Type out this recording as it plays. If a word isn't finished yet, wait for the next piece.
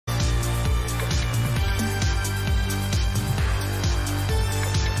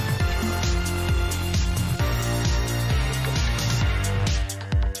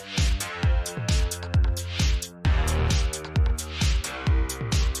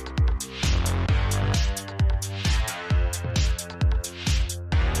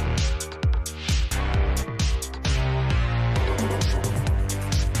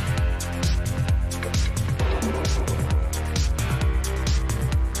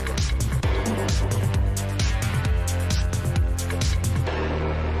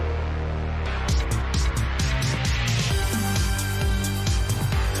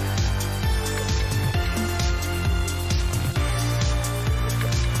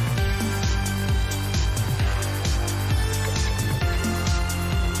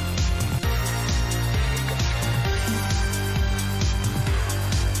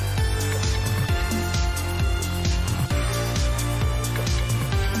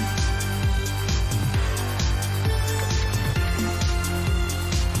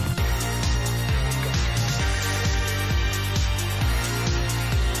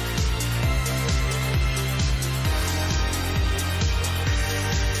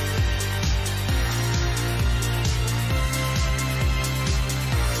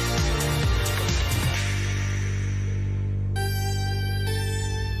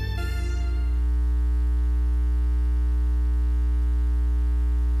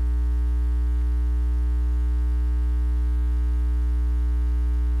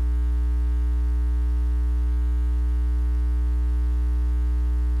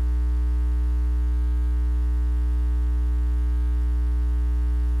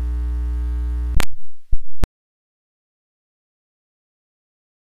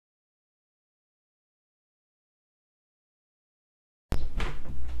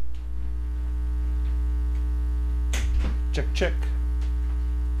Check, check.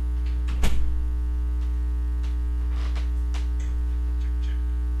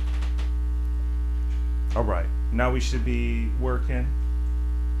 All right, now we should be working.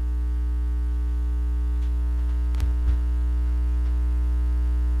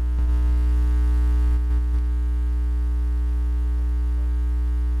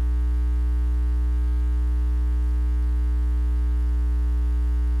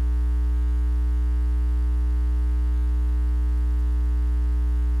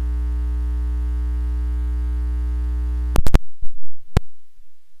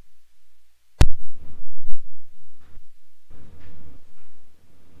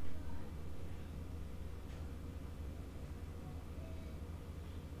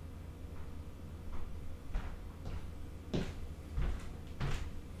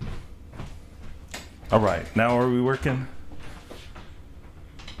 All right, now are we working?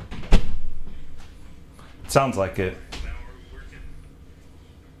 Sounds like it.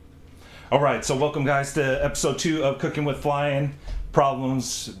 All right, so welcome guys to episode 2 of Cooking with Flyinnn.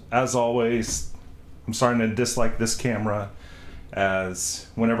 Problems, as always. I'm starting to dislike this camera, as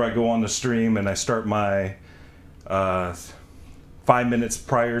whenever I go on the stream and I start my 5 minutes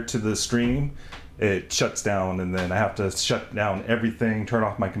prior to the stream, it shuts down, and then I have to shut down everything, turn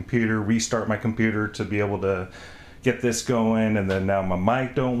off my computer, restart my computer to be able to get this going, and then now my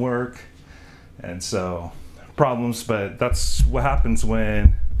mic don't work, and so problems. But that's what happens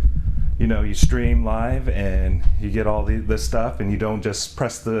when, you know, you stream live and you get all this stuff and you don't just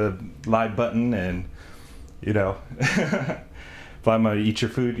press the live button and, you know, if I'm gonna eat your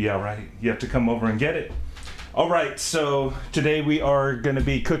food, yeah, right, you have to come over and get it. All right, so today we are going to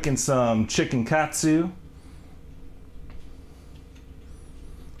be cooking some chicken katsu.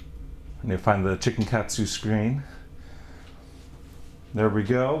 I need to find the chicken katsu screen. There we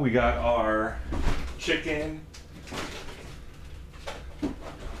go. We got our chicken.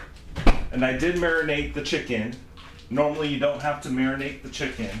 And I did marinate the chicken. Normally you don't have to marinate the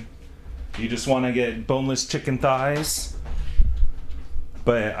chicken. You just want to get boneless chicken thighs.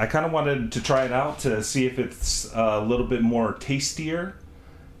 But I kind of wanted to try it out to see if it's a little bit more tastier,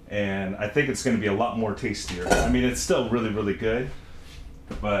 and I think it's going to be a lot more tastier. I mean, it's still really, really good,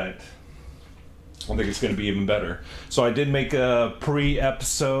 but I think it's going to be even better. So I did make a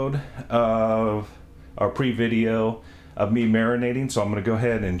pre-episode of our pre-video of me marinating, so I'm going to go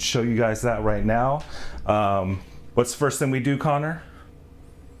ahead and show you guys that right now. What's the first thing we do, Connor?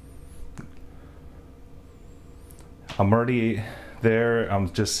 I'm already there,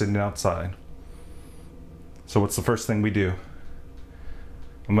 I'm just sitting outside. So what's the first thing we do?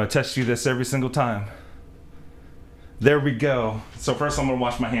 I'm gonna test you this every single time. There we go. So first I'm gonna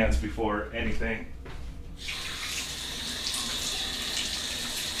wash my hands before anything.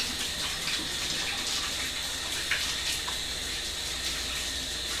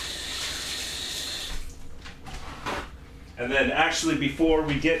 And then actually before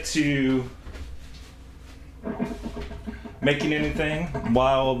we get to making anything,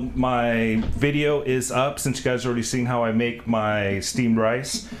 while my video is up, since you guys already seen how I make my steamed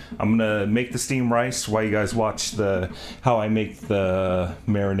rice, I'm gonna make the steamed rice while you guys watch the how I make the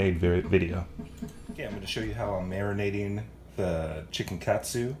marinade video. Okay, I'm gonna show you how I'm marinating the chicken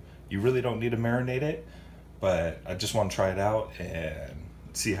katsu. You really don't need to marinate it, but I just want to try it out and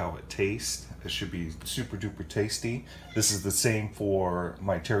see how it tastes. It should be super duper tasty. This is the same for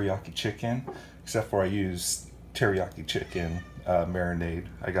my teriyaki chicken, except for I use teriyaki chicken marinade.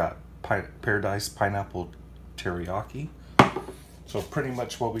 I got Paradise Pineapple Teriyaki. So pretty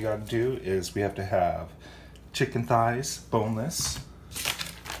much what we got to do is we have to have chicken thighs, boneless.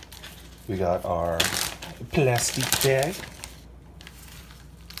 We got our plastic bag.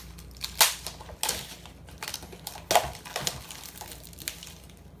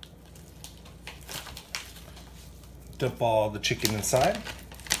 Dump all the chicken inside.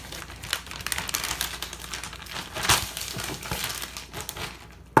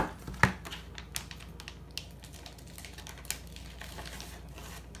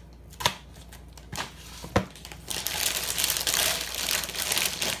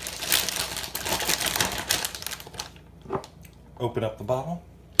 Open up the bottle.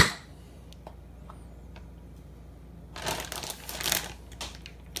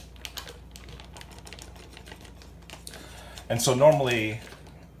 And so normally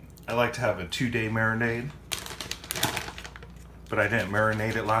I like to have a 2-day marinade, but I didn't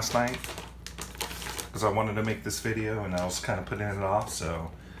marinate it last night because I wanted to make this video and I was kind of putting it off.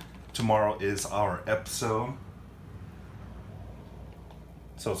 So tomorrow is our episode.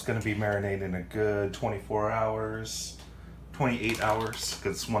 So it's going to be marinating a good 24 hours. 28 hours,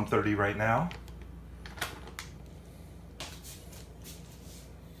 because it's 1:30 right now.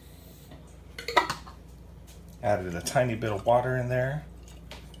 Added a tiny bit of water in there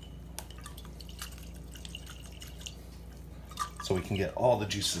so we can get all the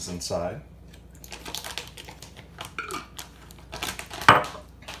juices inside.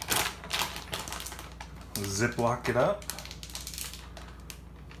 Ziploc it up.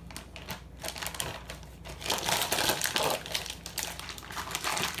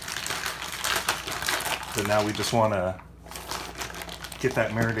 So now we just want to get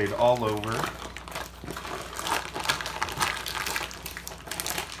that marinade all over.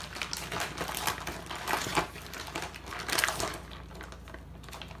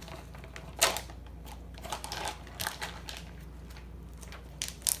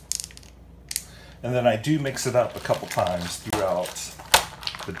 And then I do mix it up a couple times throughout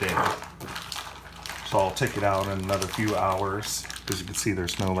the day. So I'll take it out in another few hours. As you can see,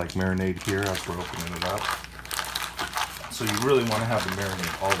 there's no like marinade here as we're opening it up. So you really want to have the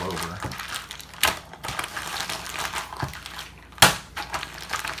marinade all over.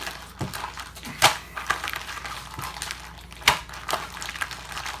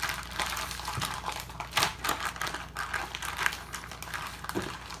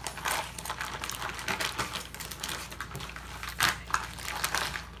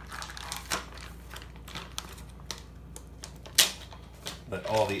 Let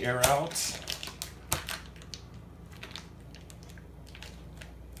all the air out.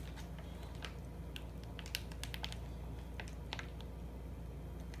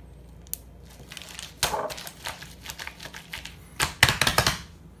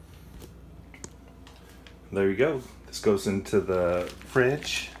 There you go. This goes into the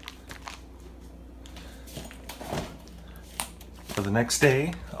fridge for the next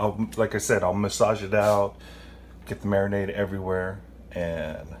day. Like I said, I'll massage it out, get the marinade everywhere,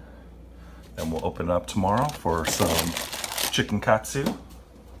 and then we'll open it up tomorrow for some chicken katsu.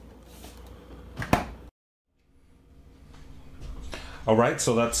 All right,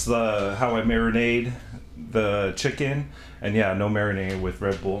 so that's how I marinate the chicken, and yeah, no marinade with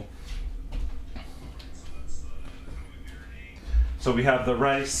Red Bull. So we have the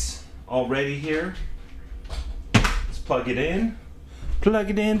rice all ready here. Let's plug it in, plug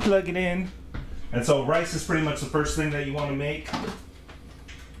it in, plug it in. And so rice is pretty much the first thing that you want to make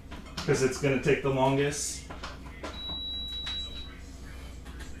because it's going to take the longest.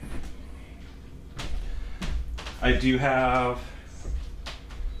 I do have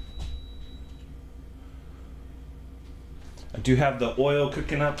the oil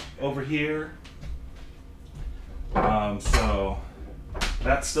cooking up over here. So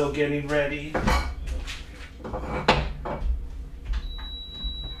that's still getting ready.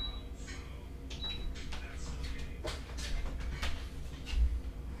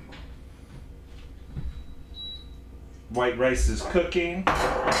 White rice is cooking.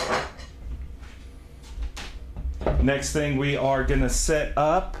 Next thing we are gonna set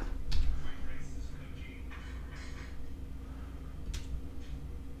up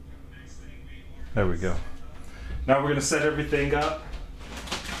there we go. Now we're gonna set everything up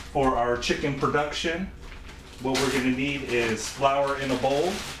for our chicken production. What we're gonna need is flour in a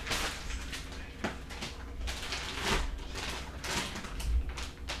bowl.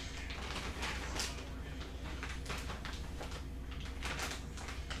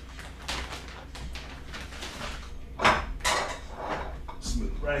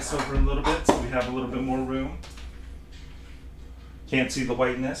 Smooth rice over a little bit so we have a little bit more room. Can't see the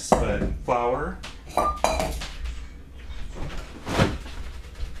whiteness, but flour.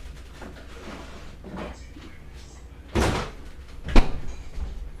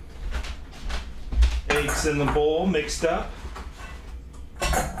 Eggs in the bowl mixed up.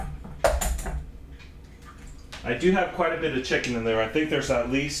 I do have quite a bit of chicken in there. I think there's at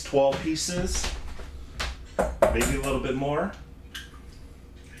least 12 pieces, maybe a little bit more.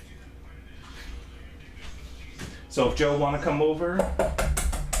 So if Joe want to come over,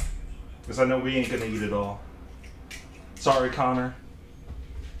 because I know we ain't gonna eat it all. Sorry, Connor.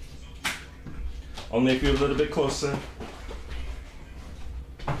 Only if you're a little bit closer.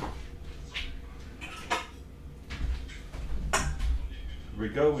 Here we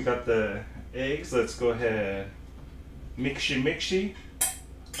go, we got the eggs. Let's go ahead, mixy mixy.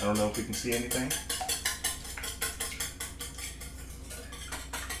 I don't know if we can see anything.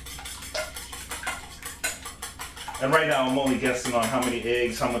 And right now I'm only guessing on how many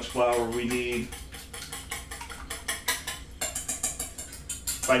eggs, how much flour we need.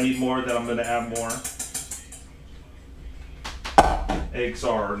 If I need more, then I'm gonna add more. Eggs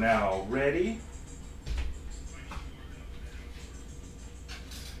are now ready.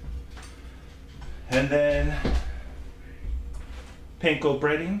 And then panko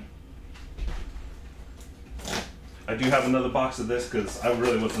breading. I do have another box of this because I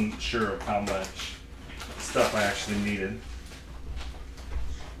really wasn't sure of how much stuff I actually needed.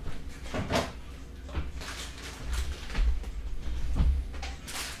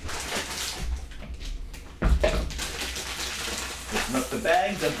 Open up the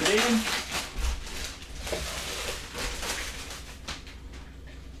bag, dump it in.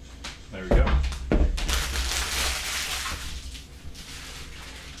 There we go.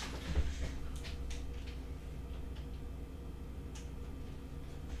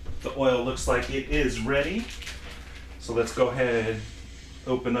 The oil looks like it is ready. So let's go ahead and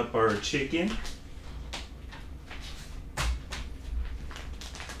open up our chicken. Here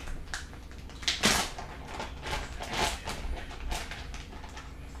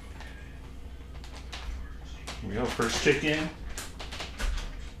we go, first chicken.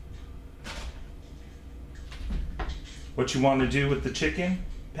 What you want to do with the chicken,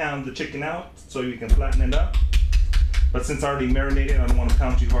 pound the chicken out so you can flatten it up. But since I already marinated, I don't want to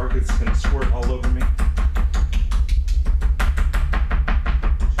pound too hard because it's going to squirt all over me.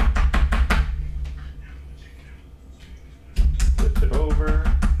 Flip it over.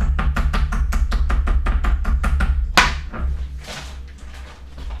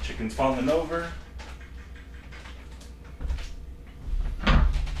 Chicken's falling over.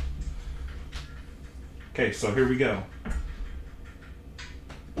 Okay, so here we go.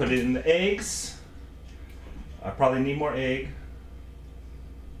 Put it in the eggs. I probably need more egg.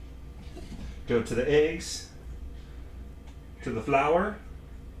 Go to the eggs, to the flour,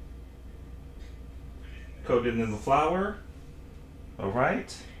 coat it in the flour. All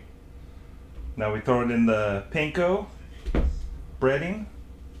right. Now we throw it in the panko breading.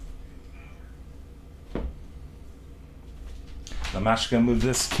 I'm actually gonna move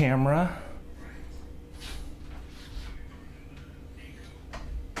this camera.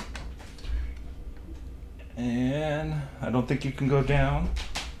 And I don't think you can go down.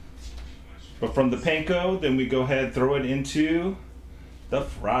 But from the panko, then we go ahead and throw it into the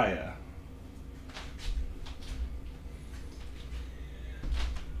fryer.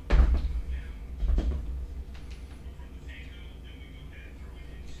 I'm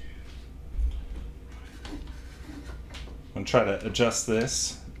gonna try to adjust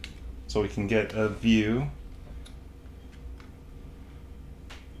this so we can get a view.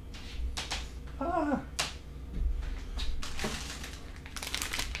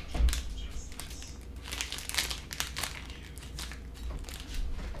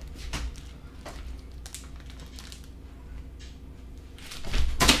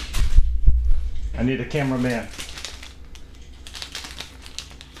 I need a cameraman.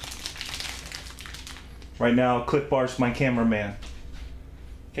 Right now, Clip Bar's my cameraman.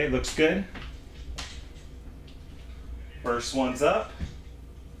 Okay, looks good. First one's up.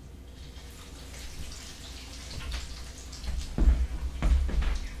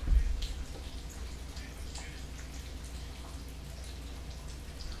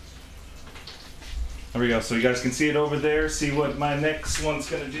 There we go. So you guys can see it over there. See what my next one's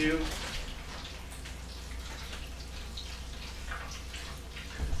gonna do.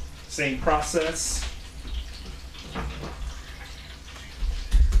 Same process.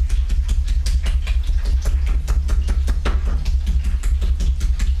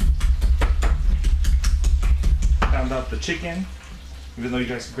 Pound out the chicken, even though you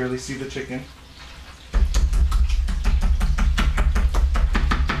guys can barely see the chicken.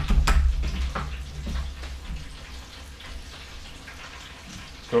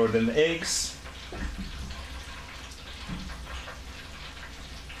 Throw it in the eggs.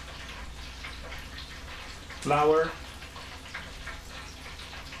 Flour.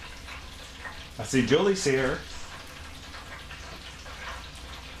 I see Julie's here.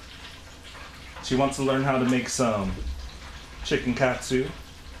 She wants to learn how to make some chicken katsu.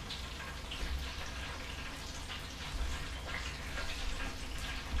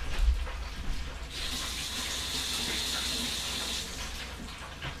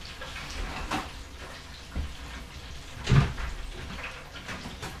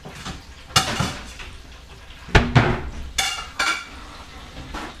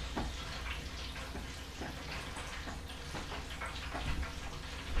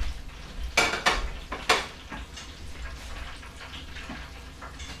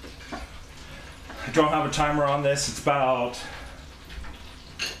 I don't have a timer on this. It's about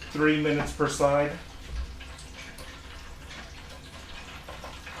 3 minutes per side.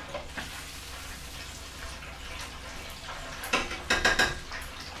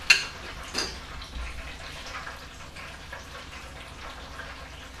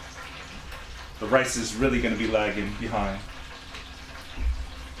 The rice is really going to be lagging behind.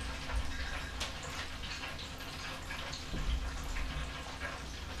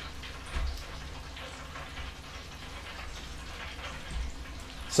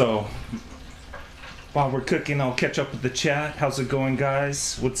 So while we're cooking, I'll catch up with the chat. How's it going,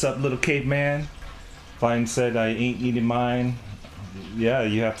 guys? What's up, little caveman? Flyinnn said I ain't eating mine. Yeah,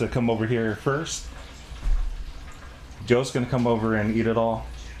 you have to come over here first. Joe's gonna come over and eat it all.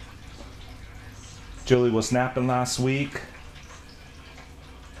 Julie was napping last week.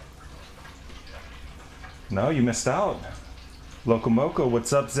 No, you missed out. Loco Moco,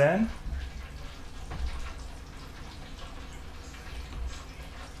 what's up, Zen?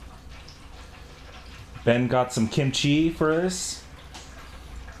 Ben got some kimchi for us.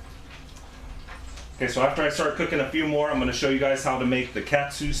 Okay, so after I start cooking a few more, I'm going to show you guys how to make the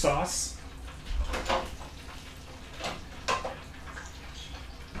Katsu sauce.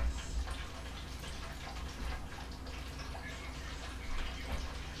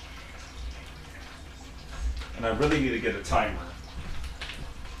 And I really need to get a timer,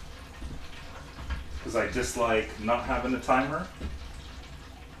 because I dislike not having a timer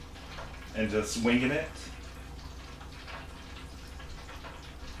and just winging it.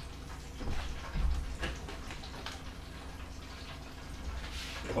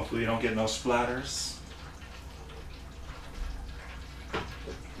 Hopefully you don't get no splatters.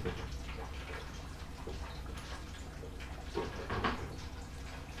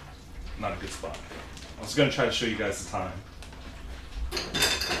 Not a good spot. I was going to try to show you guys the time.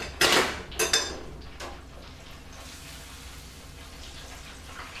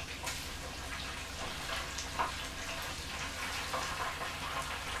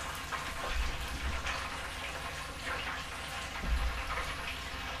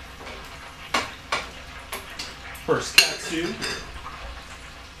 First katsu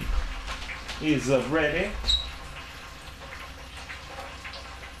is ready.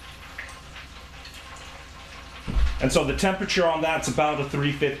 And so the temperature on that's about a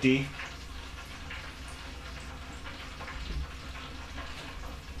 350.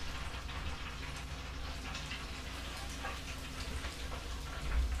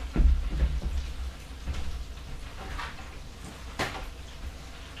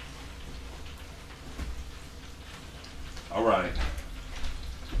 All right.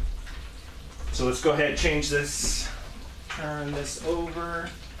 So let's go ahead and change this. Turn this over.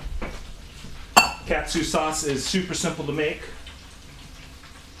 Katsu sauce is super simple to make.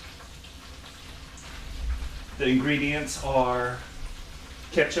 The ingredients are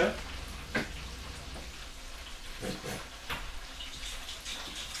ketchup,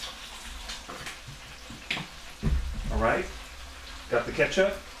 all right, got the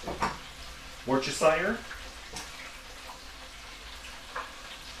ketchup, Worcestershire,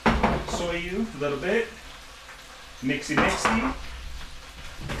 Shoyu, a little bit, mixy.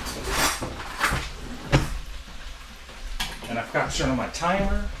 And I forgot to turn on my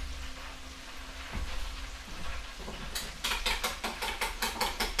timer.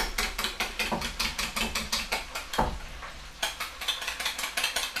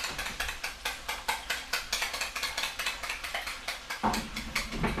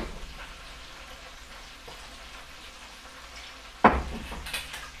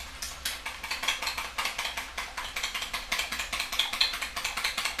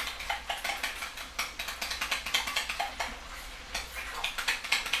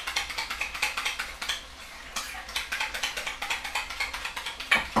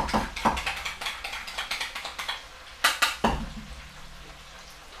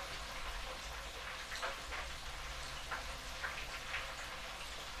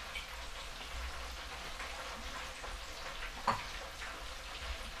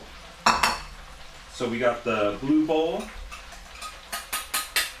 So we got the blue bowl.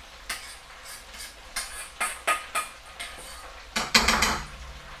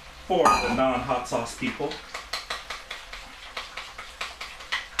 For the non-hot sauce people.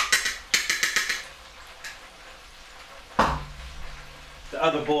 The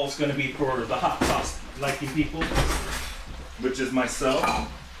other bowl is going to be for the hot sauce liking people, which is myself.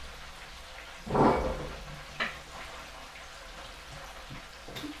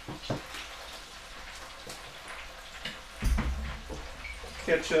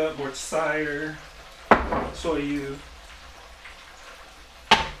 Ketchup, Worcestershire, Shoyu,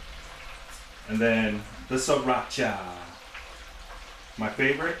 and then the Sriracha, my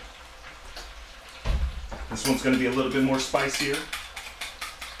favorite. This one's going to be a little bit more spicier.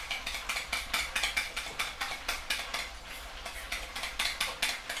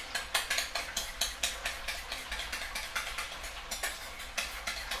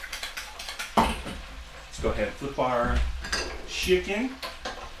 Let's go ahead and flip our chicken.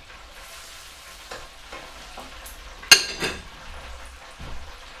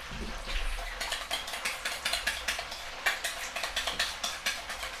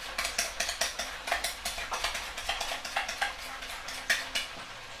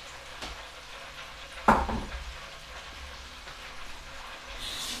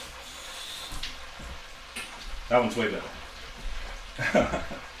 That one's way better.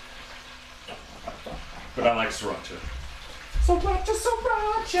 But I like Sriracha. Sriracha,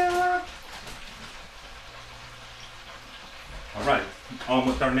 Sriracha! Alright, on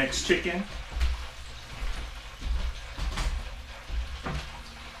with our next chicken.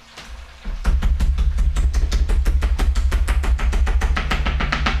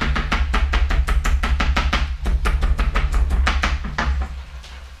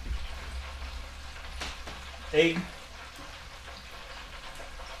 Egg.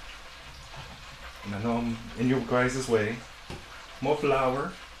 And I know I'm in your guys' way. More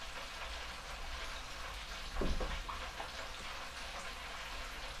flour.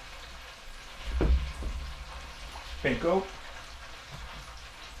 Panko.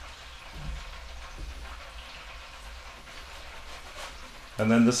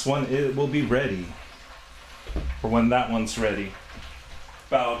 And then this one, it will be ready for when that one's ready.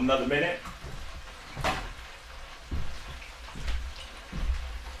 About another minute.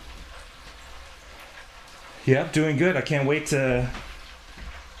 Yep, doing good. I can't wait to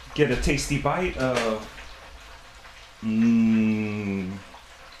get a tasty bite of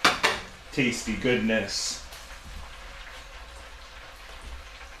tasty goodness.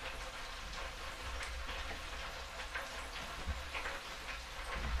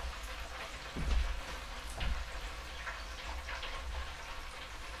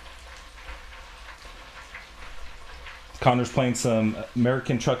 Connor's playing some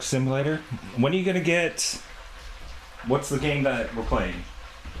American Truck Simulator. When are you gonna get... What's the game that we're playing?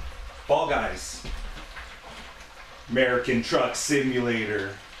 Fall Guys. American Truck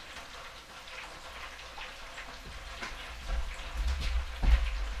Simulator.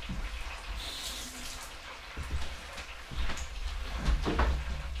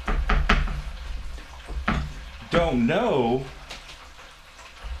 Don't know.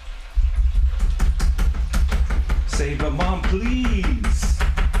 Say, but Mom, please.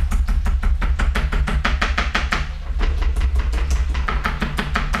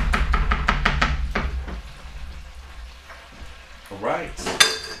 All right.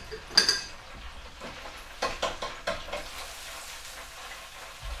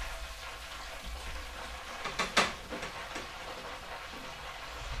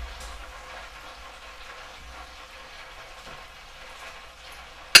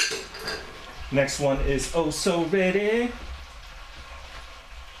 Next one is oh so ready.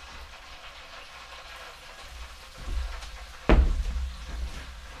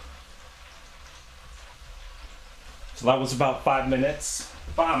 So that was about 5 minutes.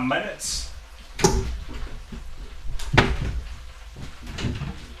 5 minutes.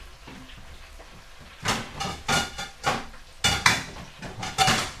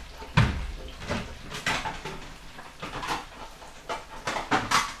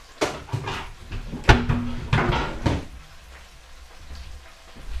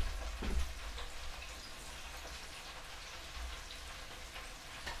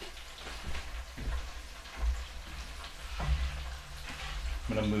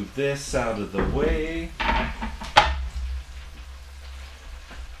 I'm gonna move this out of the way.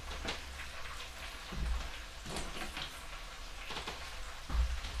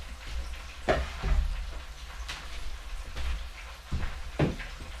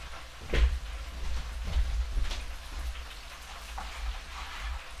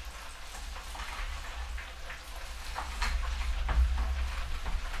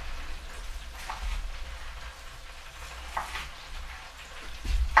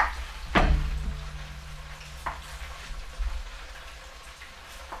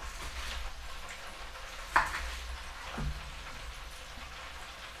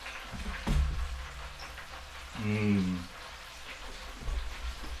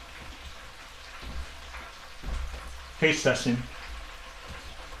 Taste testing.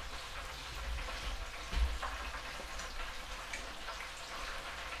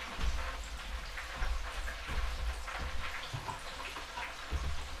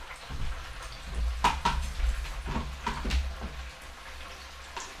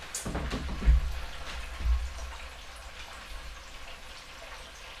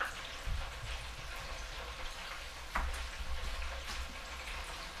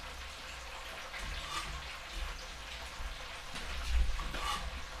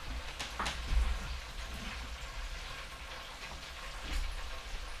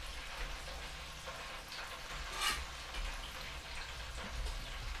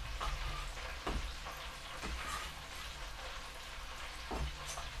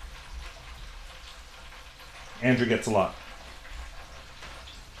 Andrew gets a lot.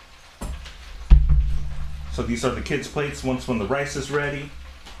 So these are the kids' plates. Once when the rice is ready,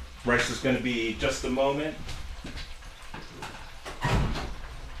 rice is going to be just a moment.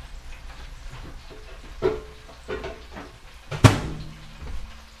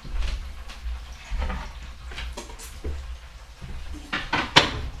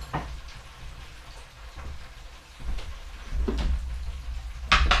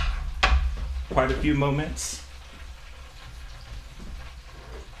 quite a few moments.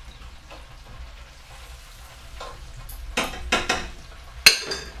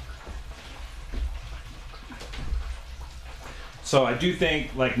 So I do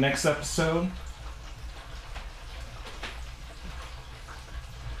think, like, next episode,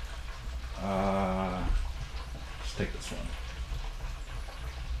 let's take this one.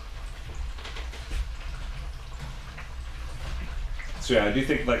 So yeah, I do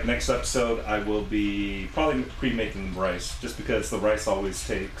think, like, next episode I will be probably pre-making rice, just because the rice always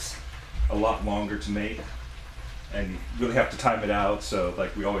takes a lot longer to make, and you really have to time it out. So,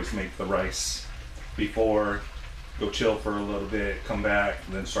 like, we always make the rice before, go chill for a little bit, come back,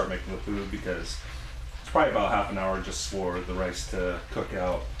 and then start making the food, because it's probably about half an hour just for the rice to cook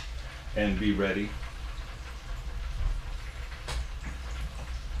out and be ready.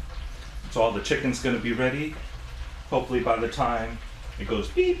 So all the chicken's gonna be ready, hopefully by the time it goes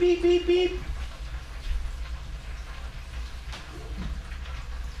beep, beep, beep, beep.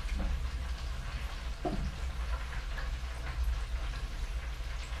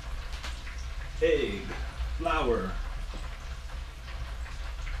 Egg, flour.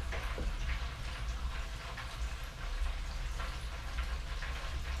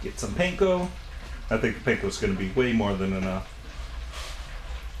 Get some panko. I think the panko's going to be way more than enough.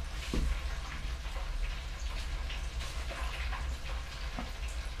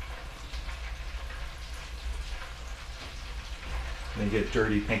 Then get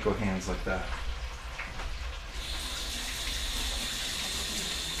dirty panko hands like that.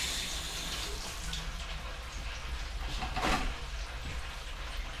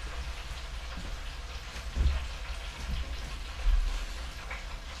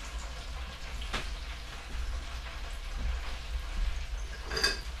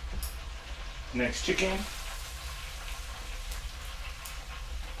 Next chicken.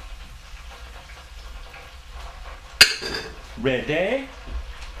 Ready.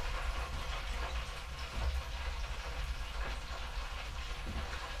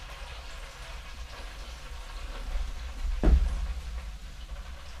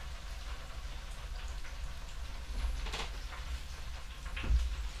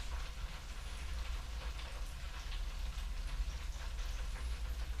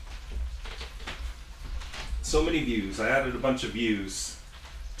 So many views. I added a bunch of views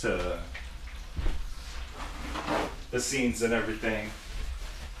to the scenes and everything.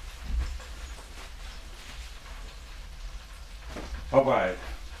 All right,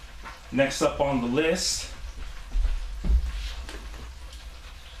 next up on the list,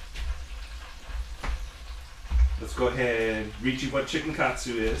 let's go ahead and read you what chicken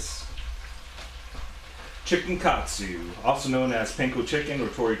katsu is. Chicken katsu, also known as panko chicken or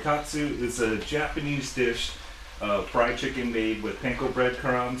torikatsu, is a Japanese dish of fried chicken made with panko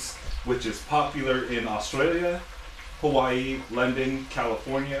breadcrumbs, which is popular in Australia, Hawaii, London,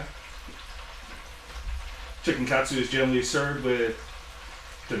 California. Chicken katsu is generally served with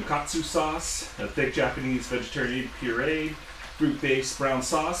Katsu Sauce, a thick Japanese vegetarian pureed, fruit-based brown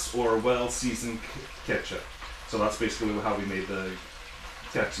sauce, or well-seasoned ketchup. So that's basically how we made the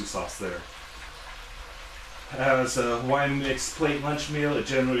Katsu Sauce there. As a Hawaiian mixed plate lunch meal, it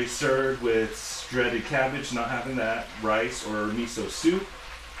generally served with shredded cabbage, not having that, rice or miso soup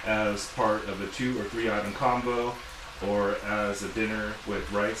as part of a 2 or 3 item combo, or as a dinner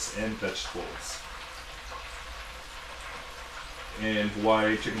with rice and vegetables. In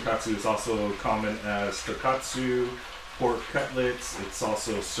Hawaii, chicken katsu is also common as tokatsu, pork cutlets. It's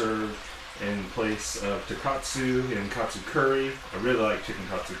also served in place of tokatsu and katsu curry. I really like chicken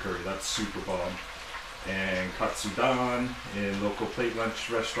katsu curry, that's super bomb. And katsudan in local plate lunch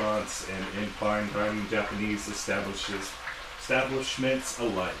restaurants and in fine dining Japanese establishments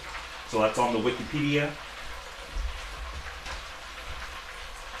alike. So that's on the Wikipedia.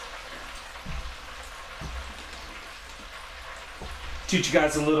 Teach you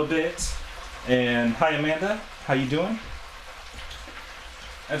guys a little bit. And hi Amanda, how you doing?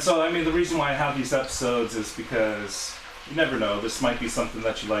 And so, I mean, the reason why I have these episodes is because you never know, this might be something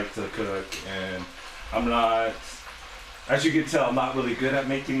that you like to cook, and I'm not, as you can tell, I'm not really good at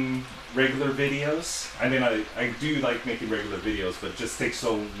making regular videos. I mean, I do like making regular videos, but it just takes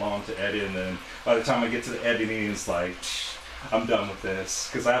so long to edit, and then by the time I get to the editing, it's like, I'm done with this.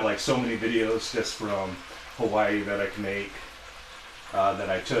 Because I have like so many videos just from Hawaii that I can make, that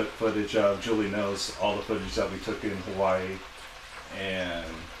I took footage of. Julie knows all the footage that we took in Hawaii, and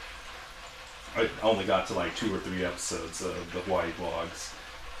I only got to like 2 or 3 episodes of the Hawaii vlogs,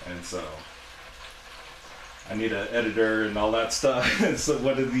 and so I need an editor and all that stuff. So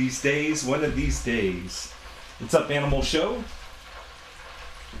one of these days, what's up, Animal Show?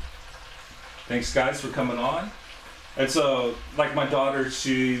 Thanks guys for coming on. And so, like my daughter,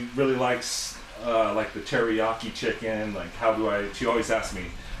 she really likes like the teriyaki chicken. Like she always asks me,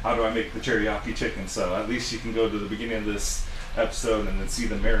 how do I make the teriyaki chicken? So at least you can go to the beginning of this episode and then see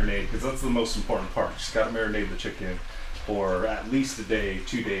the marinade, because that's the most important part. You just gotta marinate the chicken for at least a day,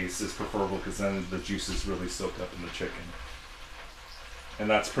 2 days is preferable, because then the juices really soak up in the chicken. And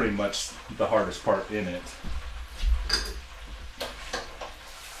that's pretty much the hardest part in it.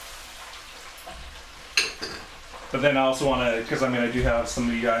 But then I also want to, because I mean, I do have some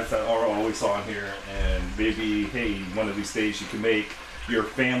of you guys that are always on here, and maybe, hey, one of these days you can make your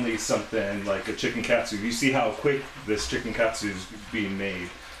family something like a chicken katsu. You see how quick this chicken katsu is being made,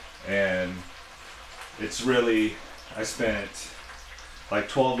 and it's really, I spent like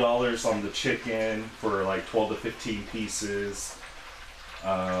 $12 on the chicken for like 12 to 15 pieces.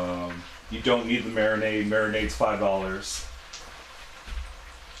 You don't need the marinade. Marinade's $5.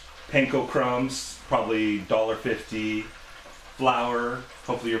 Panko crumbs, probably $1.50. Flour,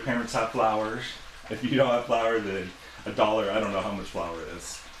 hopefully your parents have flour. If you don't have flour, then $1. I don't know how much flour it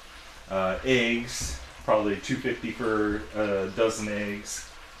is. Eggs, probably $2.50 for a dozen eggs.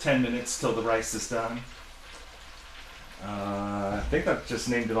 10 minutes till the rice is done. I think I've just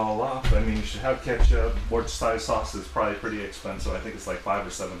named it all off. I mean, you should have ketchup. Worcestershire Sauce is probably pretty expensive. I think it's like $5 or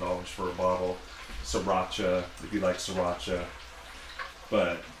 $7 for a bottle. Sriracha, if you like Sriracha.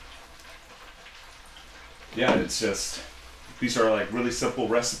 But yeah, it's just, these are like really simple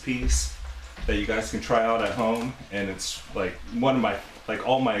recipes that you guys can try out at home, and it's like one of my, like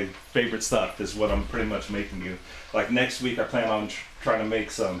all my favorite stuff is what I'm pretty much making you. Like next week I plan on trying to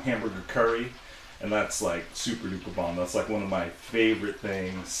make some hamburger curry, and that's like super duper bomb. That's like one of my favorite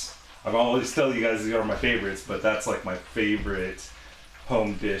things. I always tell you guys these are my favorites, but that's like my favorite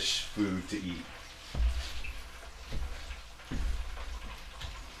home dish food to eat.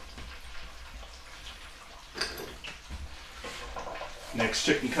 Next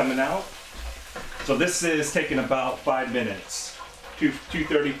chicken coming out. So this is taking about 5 minutes.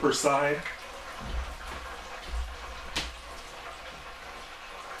 230 per side.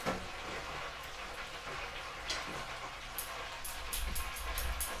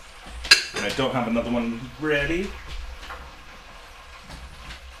 And I don't have another one ready.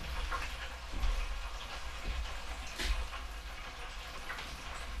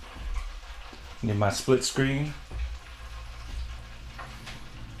 Need my split screen.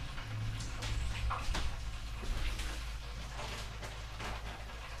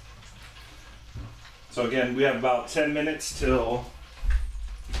 So again, we have about 10 minutes till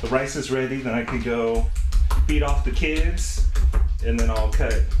the rice is ready. Then I can go feed off the kids, and then I'll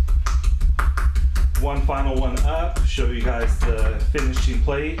cut one final one up, show you guys the finishing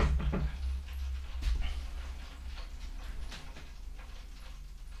plate.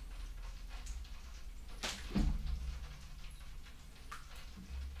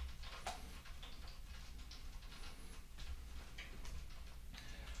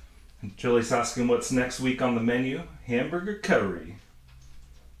 Julie's asking what's next week on the menu. Hamburger curry.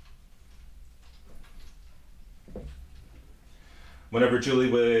 Whenever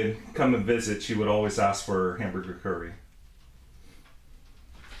Julie would come and visit, she would always ask for hamburger curry.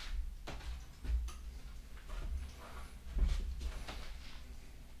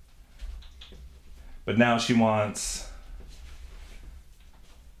 But now she wants...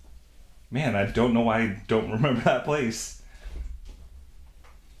 Man, I don't know why I don't remember that place.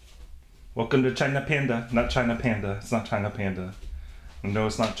 Welcome to China Panda. Not China Panda. It's not China Panda. No,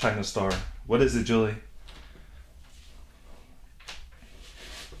 it's not China Star. What is it, Julie?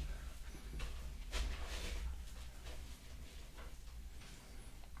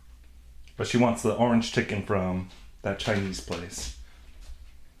 But she wants the orange chicken from that Chinese place.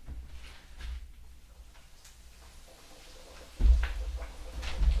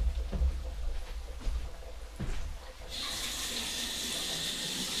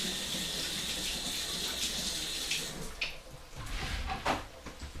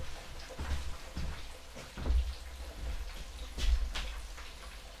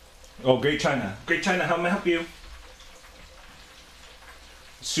 Oh, Great China. Great China, how may I help you?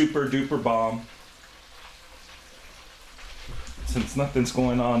 Super duper bomb. Since nothing's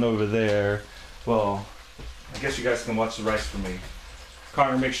going on over there, well, I guess you guys can watch the rice for me.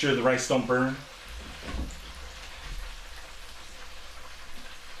 Connor, make sure the rice don't burn.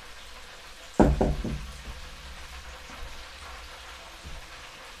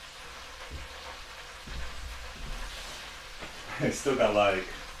 I still got like,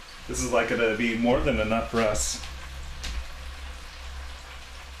 this is like gonna be more than enough for us.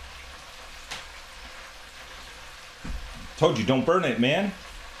 Told you, don't burn it, man.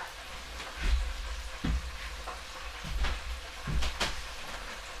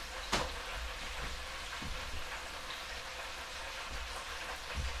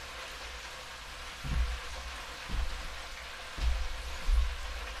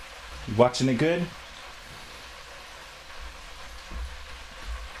 Watching it good?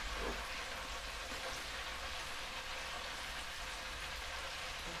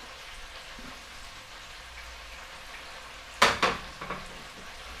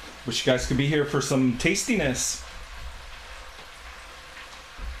 Wish you guys could be here for some tastiness.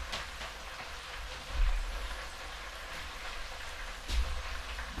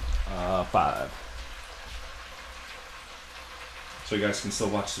 Five. So you guys can still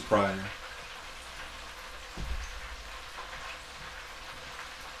watch the fryer.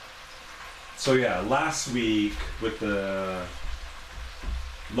 So yeah, last week with the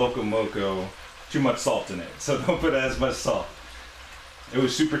Loco Moco, too much salt in it. So don't put as much salt. It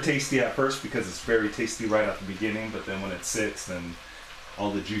was super tasty at first because it's very tasty right at the beginning, but then when it sits, then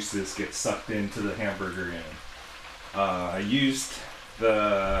all the juices get sucked into the hamburger again. I used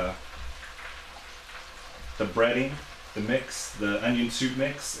the breading, the mix, the onion soup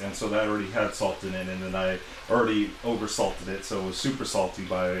mix, and so that already had salt in it, and then I already over salted it, so it was super salty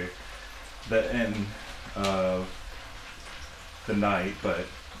by the end of the night, but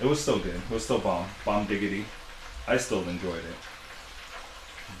it was still good. It was still bomb diggity. I still enjoyed it.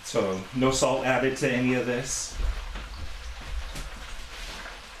 So no salt added to any of this.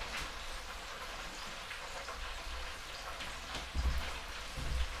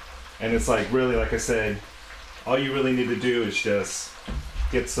 And it's like, really, like I said, all you really need to do is just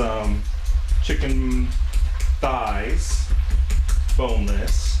get some chicken thighs,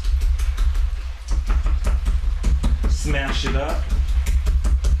 boneless, smash it up,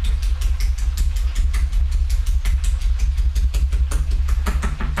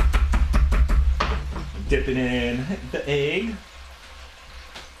 dip it in the egg,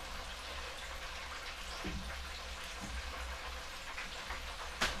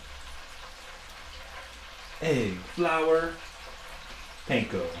 flour,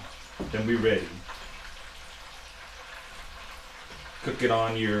 panko. Then we're ready. Cook it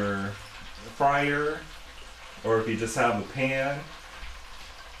on your fryer, or if you just have a pan,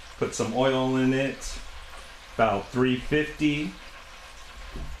 put some oil in it, about 350,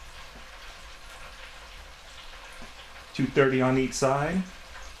 230 on each side.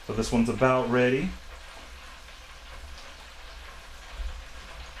 So this one's about ready.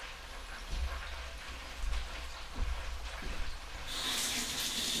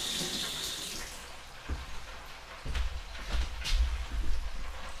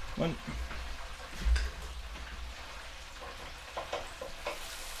 One.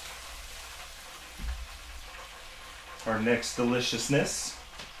 Our next deliciousness.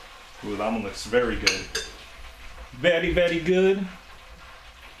 Ooh, that one looks very good. Very, very good.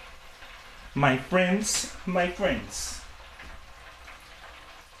 My friends, my friends.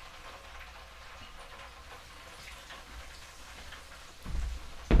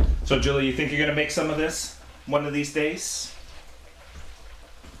 So Julie, you think you're gonna make some of this one of these days?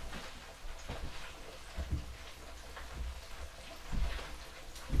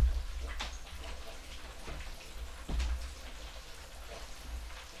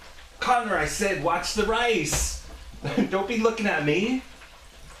 Connor, I said watch the rice. Don't be looking at me.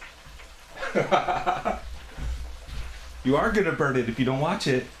 You are gonna burn it if you don't watch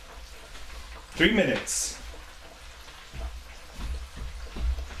it. 3 minutes.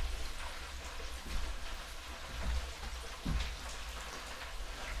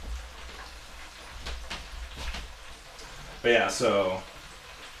 But yeah, so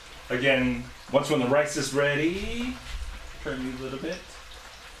again, once when the rice is ready, turn me a little bit.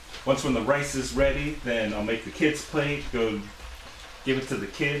 Once when the rice is ready, then I'll make the kids' plate, go give it to the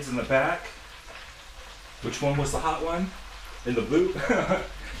kids in the back. Which one was the hot one? In the blue?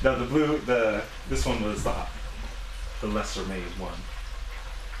 No, the blue, this one was the lesser made one.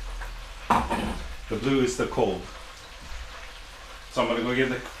 The blue is the cold. So I'm gonna go give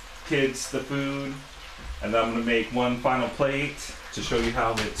the kids the food, and then I'm gonna make one final plate to show you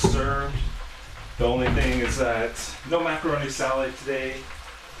how it's served. The only thing is that no macaroni salad today.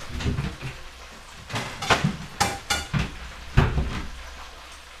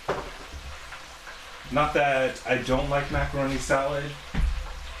 Not that I don't like macaroni salad.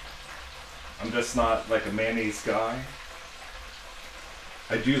 I'm just not like a mayonnaise guy.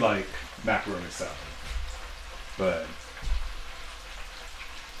 I do like macaroni salad. But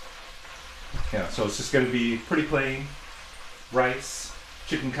yeah, so it's just gonna be pretty plain. Rice,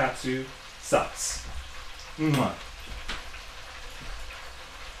 chicken katsu sauce. Mwah.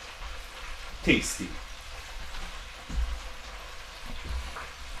 Tasty.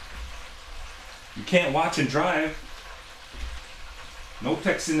 You can't watch and drive. No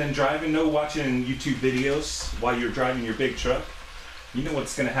texting and driving, no watching YouTube videos while you're driving your big truck. you know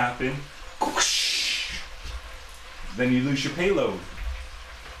what's gonna happen. Then you lose your payload.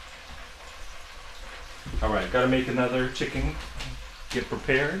 Alright, gotta make another chicken. Get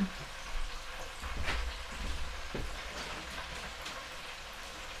prepared.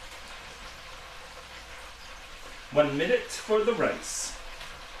 One minute for the rice.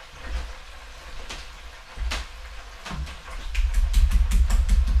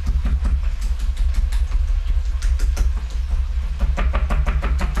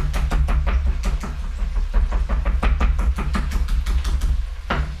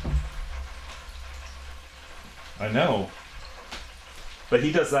 I know, but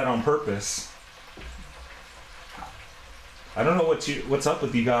he does that on purpose. I don't know what's up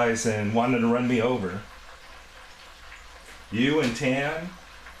with you guys and wanting to run me over. You and Tan,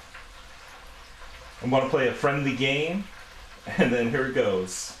 I want to play a friendly game, and then here it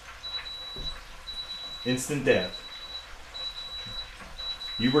goes. Instant death.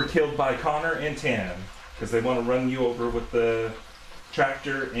 You were killed by Connor and Tan because they want to run you over with the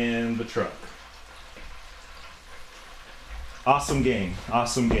tractor and the truck. Awesome game,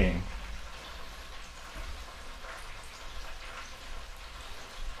 awesome game.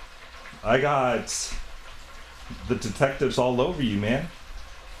 I got the detectives all over you, man.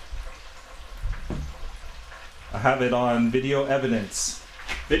 I have it on video evidence.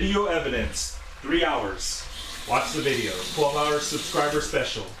 Video evidence, 3 hours. Watch the video, 12-hour subscriber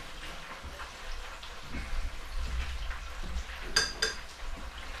special.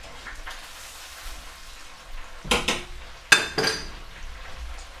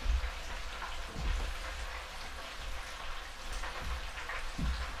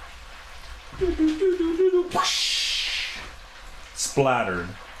 Splattered.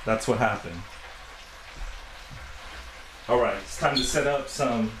 That's what happened. Alright, it's time to set up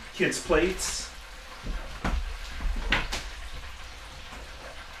some kids' plates.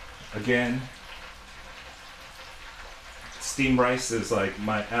 Again, steamed rice is like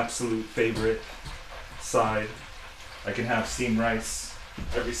my absolute favorite side. I can have steamed rice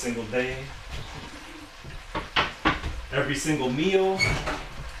every single day, every single meal.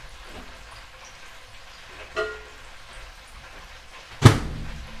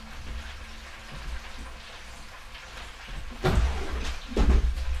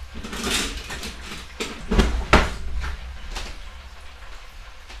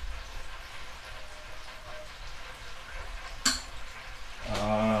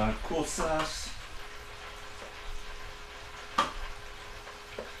 Cool sauce.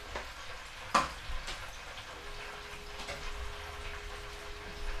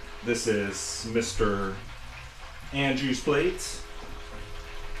 This is Mr. Andrew's plates.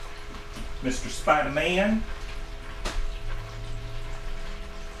 Mr. Spider-Man.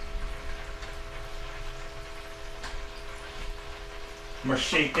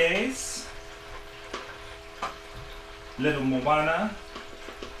 Machetes. Little Moana.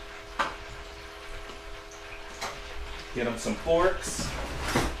 Get him some forks.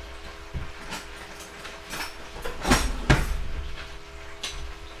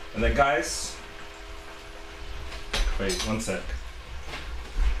 And then guys, wait 1 sec.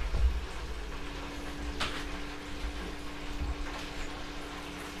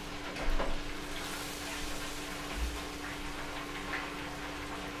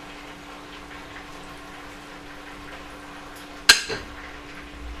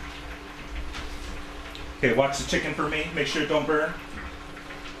 Okay, watch the chicken for me. Make sure it don't burn.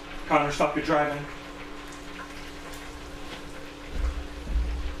 Connor, stop your driving.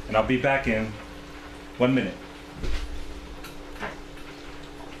 And I'll be back in 1 minute.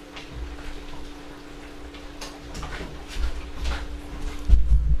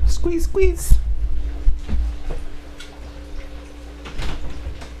 Squeeze, squeeze.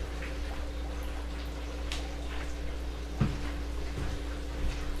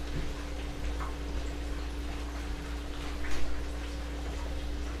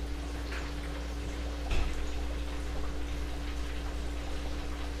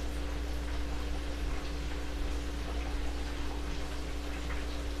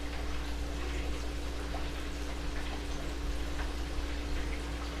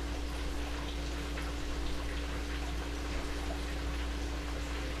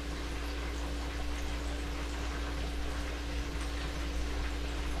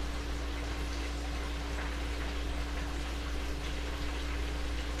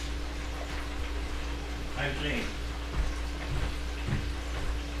 I'm clean.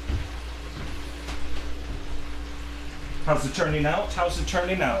 How's it turning out? How's it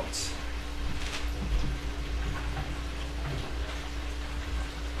turning out?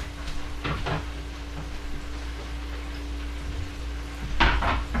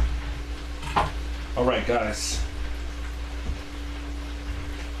 All right, guys.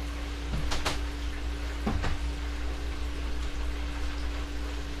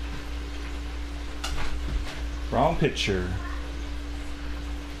 Wrong picture.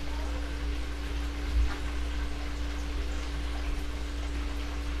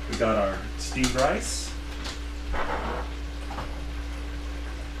 We got our steamed rice.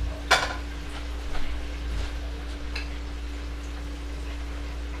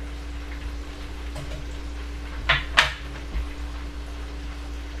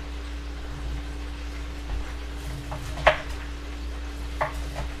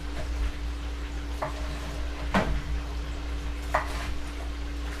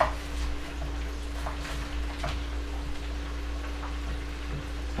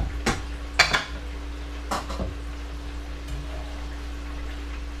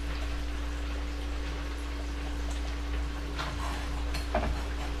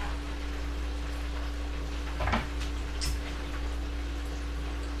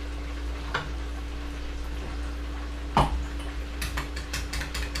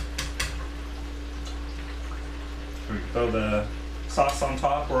 We throw the sauce on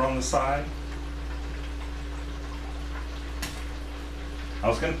top or on the side. I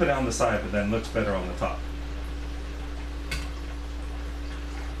was going to put it on the side, but then it looks better on the top.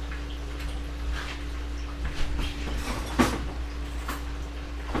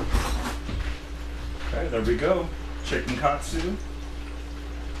 Okay, there we go. Chicken katsu.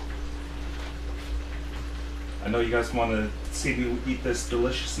 I know you guys want to see me eat this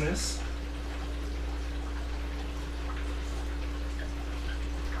deliciousness.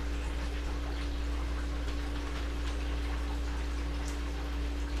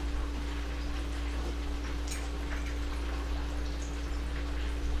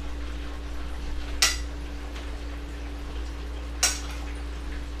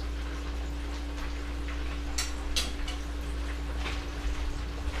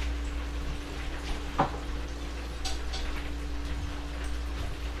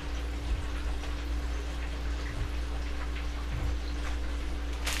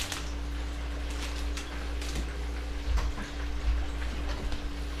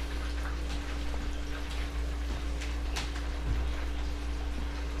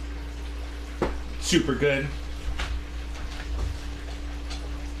 Super good.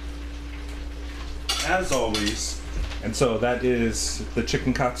 As always. And so that is the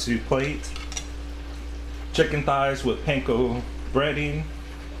chicken katsu plate. Chicken thighs with panko breading,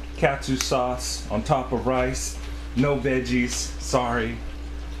 katsu sauce on top of rice. No veggies, sorry.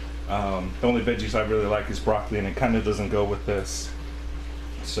 The only veggies I really like is broccoli, and it kind of doesn't go with this.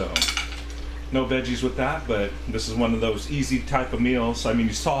 So no veggies with that, but this is one of those easy type of meals. I mean,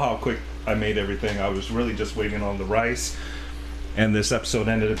 you saw how quick I made everything. I was really just waiting on the rice, and this episode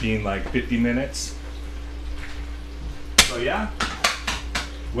ended up being like 50 minutes. So yeah,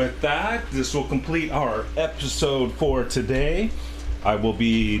 with that, this will complete our episode for today. I will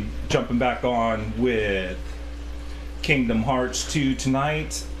be jumping back on with Kingdom Hearts 2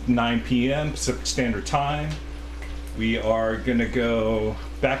 tonight, 9 p.m. Pacific Standard Time. We are gonna go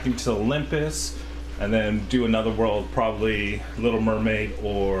back into Olympus and then do another world, probably Little Mermaid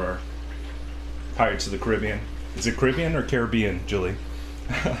or Pirates of the Caribbean. Is it Caribbean or Caribbean, Julie?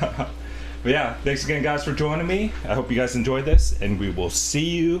 But yeah, thanks again guys for joining me. I hope you guys enjoyed this, and we will see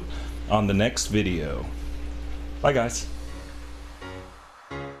you on the next video. Bye guys.